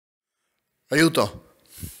Aiuto!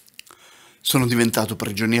 Sono diventato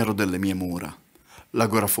prigioniero delle mie mura,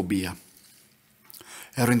 l'agorafobia.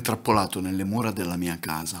 Ero intrappolato nelle mura della mia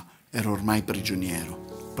casa, ero ormai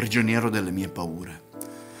prigioniero delle mie paure.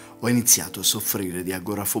 Ho iniziato a soffrire di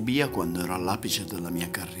agorafobia quando ero all'apice della mia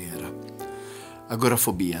carriera.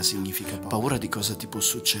 Agorafobia significa paura di cosa ti può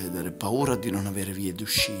succedere, paura di non avere vie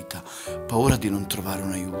d'uscita, paura di non trovare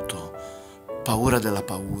un aiuto, paura della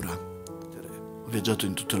paura. Ho viaggiato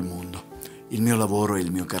in tutto il mondo. Il mio lavoro e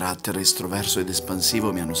il mio carattere estroverso ed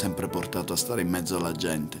espansivo mi hanno sempre portato a stare in mezzo alla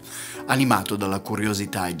gente, animato dalla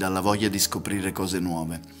curiosità e dalla voglia di scoprire cose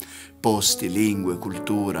nuove, posti, lingue,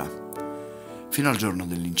 cultura, fino al giorno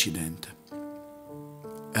dell'incidente.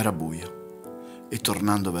 Era buio e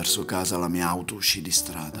tornando verso casa la mia auto uscì di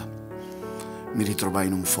strada. Mi ritrovai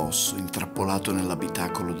in un fosso, intrappolato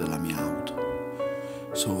nell'abitacolo della mia auto,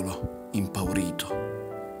 solo, impaurito.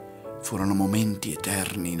 Furono momenti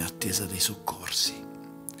eterni in attesa dei soccorsi.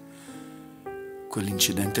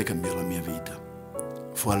 Quell'incidente cambiò la mia vita.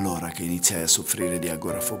 Fu allora che iniziai a soffrire di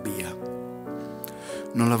agorafobia.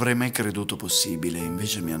 Non l'avrei mai creduto possibile,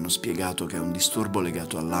 invece mi hanno spiegato che è un disturbo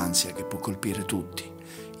legato all'ansia che può colpire tutti,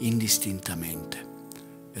 indistintamente,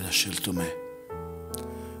 ed ha scelto me.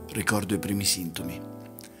 Ricordo i primi sintomi.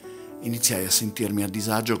 Iniziai a sentirmi a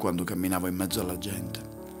disagio quando camminavo in mezzo alla gente.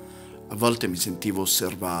 A volte mi sentivo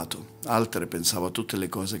osservato, altre pensavo a tutte le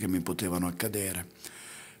cose che mi potevano accadere.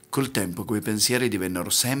 Col tempo quei pensieri divennero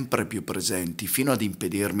sempre più presenti, fino ad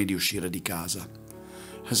impedirmi di uscire di casa.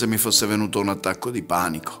 E se mi fosse venuto un attacco di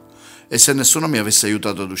panico? E se nessuno mi avesse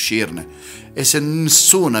aiutato ad uscirne? E se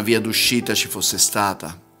nessuna via d'uscita ci fosse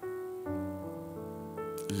stata?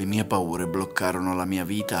 Le mie paure bloccarono la mia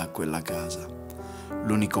vita a quella casa,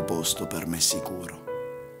 l'unico posto per me sicuro.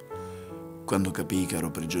 Quando capii che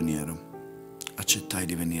ero prigioniero, accettai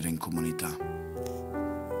di venire in comunità.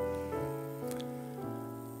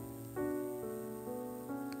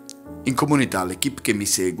 In comunità l'equipe che mi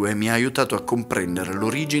segue mi ha aiutato a comprendere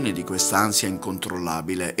l'origine di questa ansia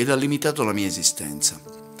incontrollabile ed ha limitato la mia esistenza.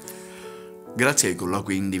 Grazie ai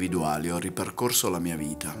colloqui individuali ho ripercorso la mia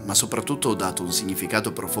vita, ma soprattutto ho dato un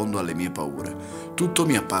significato profondo alle mie paure. Tutto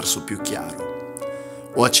mi è apparso più chiaro.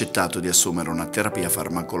 Ho accettato di assumere una terapia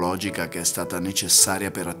farmacologica che è stata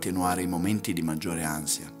necessaria per attenuare i momenti di maggiore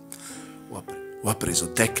ansia. Ho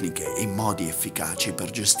appreso tecniche e modi efficaci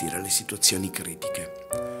per gestire le situazioni critiche.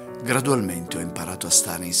 Gradualmente ho imparato a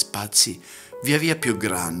stare in spazi via via più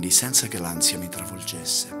grandi senza che l'ansia mi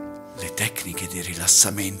travolgesse. Le tecniche di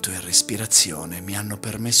rilassamento e respirazione mi hanno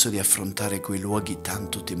permesso di affrontare quei luoghi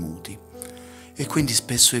tanto temuti e quindi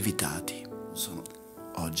spesso evitati.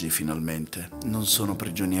 Oggi, finalmente, non sono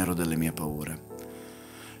prigioniero delle mie paure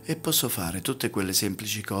e posso fare tutte quelle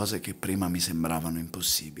semplici cose che prima mi sembravano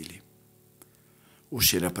impossibili.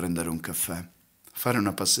 Uscire a prendere un caffè, fare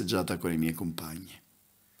una passeggiata con i miei compagni.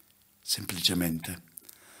 Semplicemente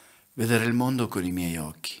vedere il mondo con i miei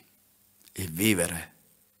occhi e vivere